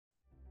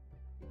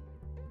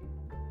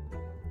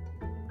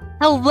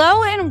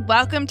Hello and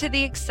welcome to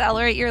the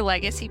Accelerate Your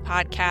Legacy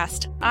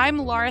podcast. I'm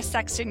Laura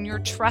Sexton, your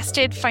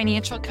trusted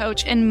financial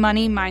coach and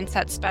money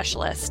mindset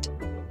specialist.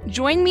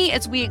 Join me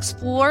as we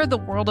explore the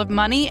world of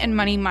money and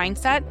money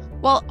mindset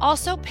while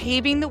also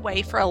paving the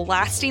way for a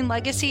lasting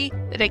legacy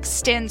that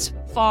extends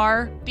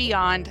far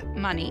beyond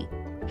money.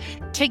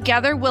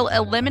 Together, we'll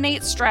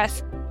eliminate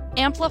stress,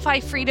 amplify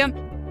freedom,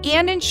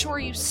 and ensure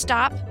you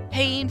stop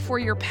paying for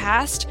your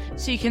past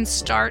so you can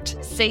start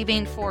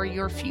saving for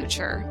your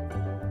future.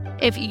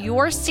 If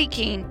you're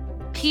seeking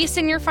peace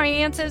in your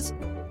finances,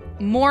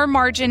 more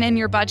margin in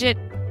your budget,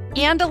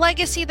 and a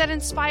legacy that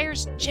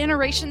inspires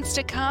generations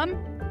to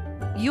come,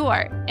 you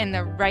are in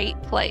the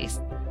right place.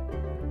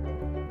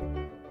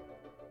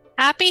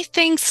 Happy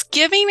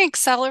Thanksgiving,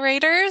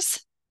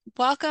 Accelerators!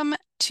 Welcome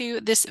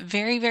to this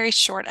very, very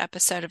short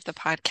episode of the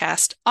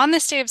podcast. On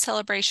this day of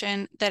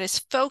celebration that is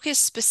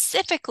focused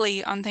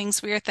specifically on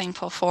things we are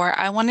thankful for,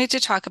 I wanted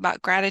to talk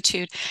about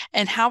gratitude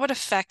and how it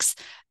affects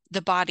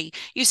the body.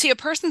 You see, a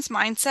person's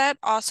mindset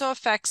also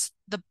affects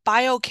the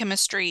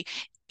biochemistry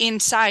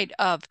inside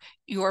of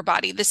your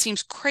body. This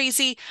seems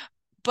crazy,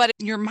 but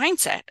your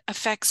mindset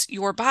affects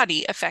your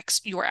body,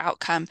 affects your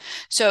outcome.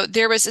 So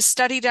there was a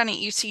study done at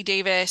UC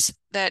Davis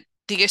that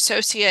the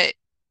associate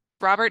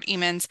Robert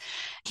Emmons,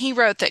 he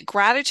wrote that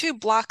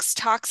gratitude blocks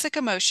toxic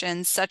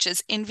emotions such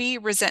as envy,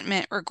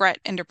 resentment, regret,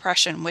 and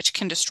depression, which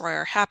can destroy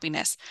our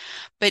happiness.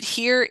 But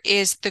here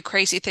is the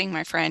crazy thing,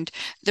 my friend.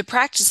 The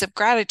practice of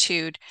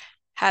gratitude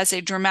has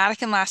a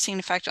dramatic and lasting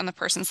effect on the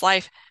person's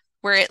life,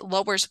 where it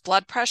lowers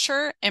blood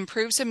pressure,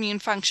 improves immune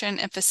function,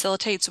 and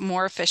facilitates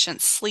more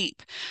efficient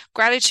sleep.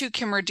 Gratitude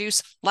can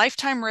reduce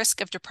lifetime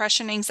risk of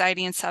depression,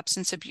 anxiety, and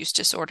substance abuse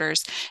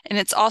disorders, and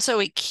it's also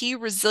a key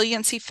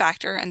resiliency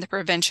factor in the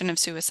prevention of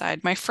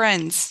suicide. My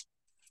friends,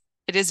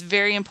 it is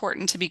very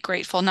important to be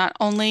grateful, not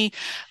only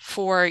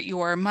for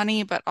your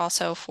money, but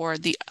also for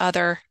the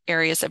other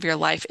areas of your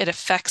life. It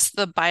affects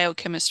the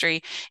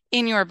biochemistry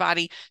in your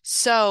body,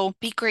 so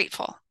be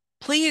grateful.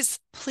 Please,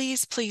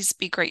 please, please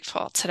be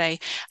grateful today.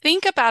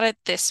 Think about it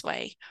this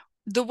way.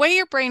 The way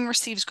your brain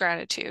receives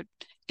gratitude,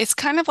 it's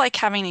kind of like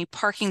having a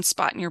parking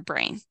spot in your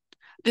brain.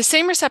 The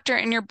same receptor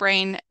in your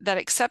brain that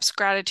accepts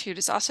gratitude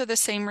is also the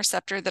same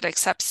receptor that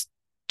accepts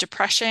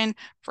depression,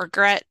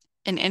 regret,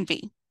 and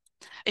envy.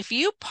 If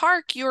you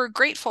park your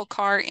grateful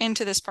car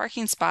into this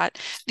parking spot,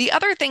 the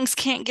other things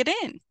can't get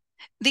in.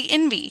 The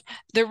envy,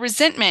 the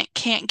resentment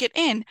can't get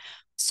in.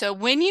 So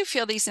when you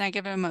feel these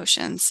negative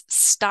emotions,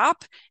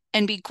 stop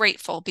and be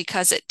grateful,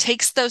 because it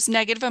takes those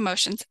negative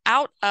emotions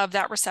out of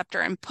that receptor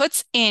and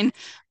puts in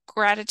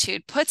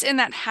gratitude, puts in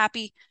that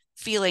happy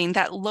feeling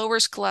that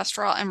lowers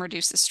cholesterol and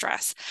reduces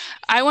stress.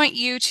 I want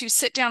you to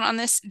sit down on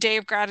this day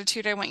of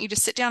gratitude. I want you to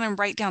sit down and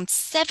write down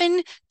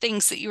 7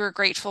 things that you are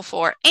grateful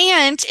for.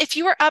 And if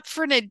you are up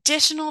for an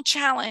additional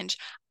challenge,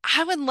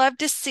 I would love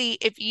to see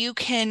if you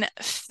can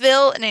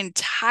fill an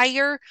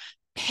entire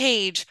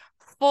page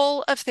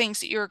full of things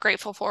that you're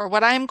grateful for.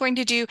 What I'm going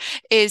to do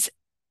is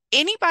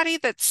anybody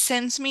that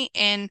sends me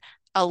in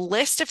a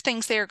list of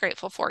things they are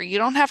grateful for, you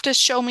don't have to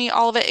show me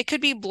all of it. It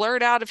could be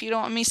blurred out if you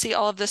don't want me to see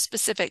all of the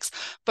specifics,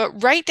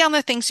 but write down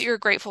the things that you're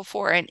grateful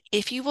for. And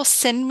if you will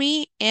send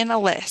me in a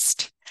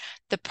list,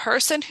 the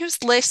person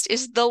whose list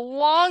is the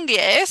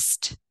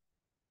longest,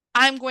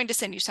 I'm going to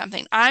send you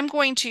something. I'm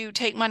going to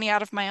take money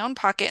out of my own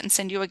pocket and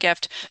send you a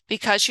gift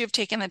because you have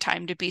taken the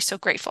time to be so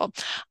grateful.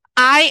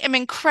 I am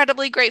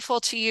incredibly grateful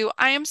to you.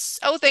 I am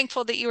so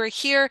thankful that you are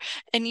here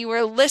and you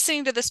are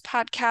listening to this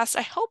podcast.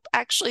 I hope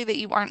actually that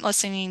you aren't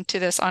listening to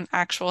this on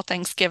actual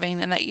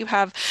Thanksgiving and that you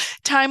have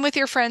time with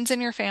your friends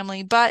and your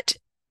family, but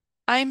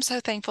I'm so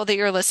thankful that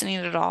you're listening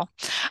at all.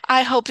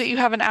 I hope that you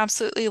have an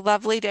absolutely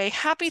lovely day.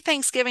 Happy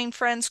Thanksgiving,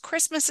 friends.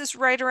 Christmas is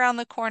right around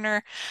the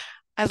corner.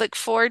 I look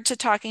forward to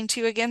talking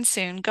to you again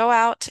soon. Go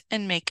out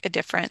and make a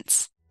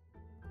difference.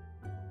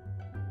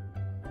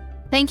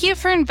 Thank you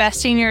for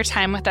investing your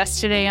time with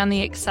us today on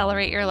the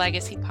Accelerate Your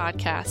Legacy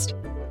podcast.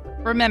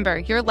 Remember,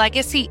 your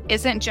legacy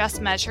isn't just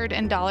measured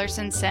in dollars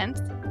and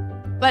cents,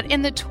 but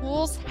in the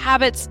tools,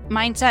 habits,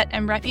 mindset,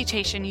 and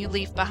reputation you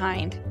leave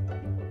behind.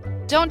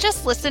 Don't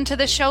just listen to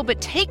the show, but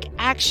take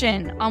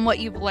action on what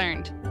you've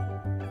learned.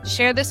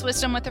 Share this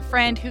wisdom with a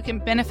friend who can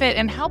benefit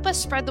and help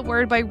us spread the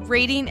word by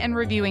rating and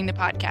reviewing the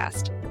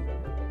podcast.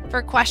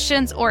 For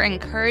questions or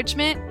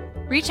encouragement,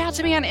 reach out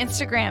to me on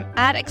Instagram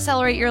at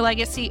Accelerate Your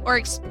Legacy or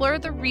explore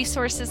the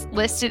resources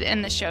listed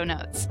in the show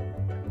notes.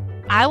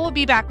 I will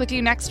be back with you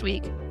next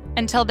week.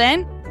 Until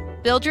then,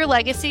 build your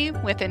legacy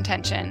with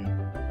intention.